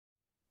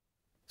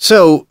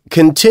So,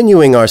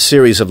 continuing our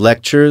series of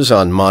lectures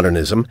on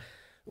modernism,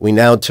 we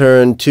now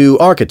turn to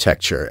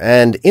architecture,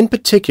 and in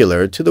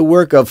particular to the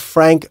work of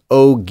Frank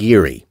O.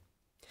 Gehry.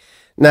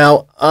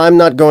 Now, I'm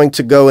not going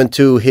to go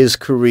into his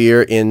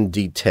career in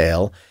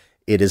detail.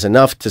 It is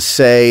enough to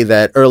say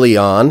that early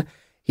on,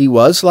 he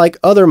was, like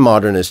other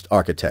modernist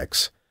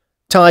architects,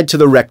 tied to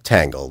the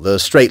rectangle, the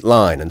straight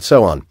line, and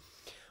so on.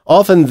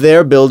 Often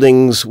their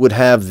buildings would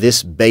have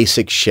this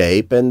basic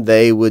shape, and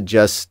they would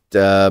just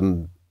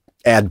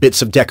add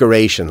bits of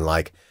decoration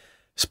like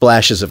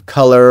splashes of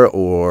color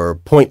or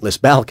pointless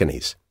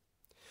balconies.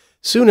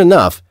 Soon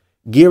enough,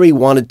 Gehry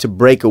wanted to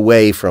break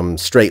away from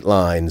straight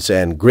lines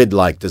and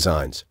grid-like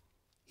designs.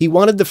 He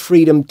wanted the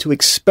freedom to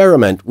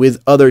experiment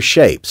with other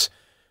shapes,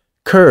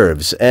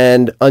 curves,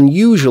 and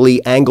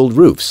unusually angled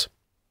roofs.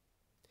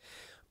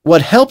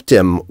 What helped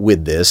him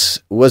with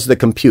this was the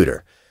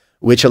computer,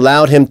 which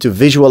allowed him to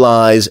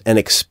visualize and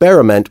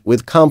experiment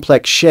with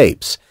complex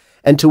shapes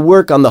and to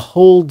work on the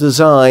whole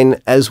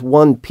design as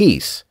one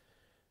piece,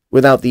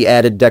 without the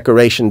added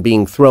decoration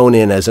being thrown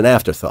in as an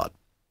afterthought.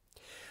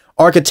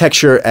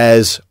 Architecture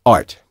as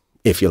art,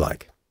 if you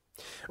like.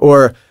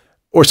 Or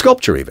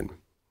sculpture, even.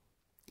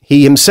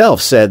 He himself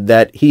said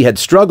that he had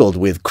struggled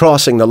with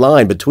crossing the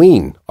line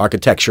between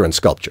architecture and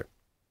sculpture.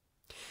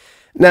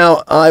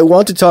 Now, I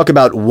want to talk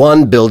about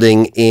one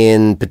building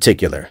in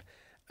particular,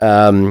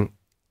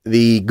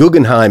 the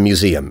Guggenheim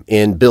Museum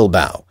in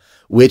Bilbao,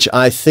 which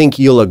I think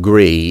you'll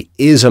agree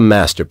is a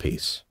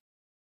masterpiece.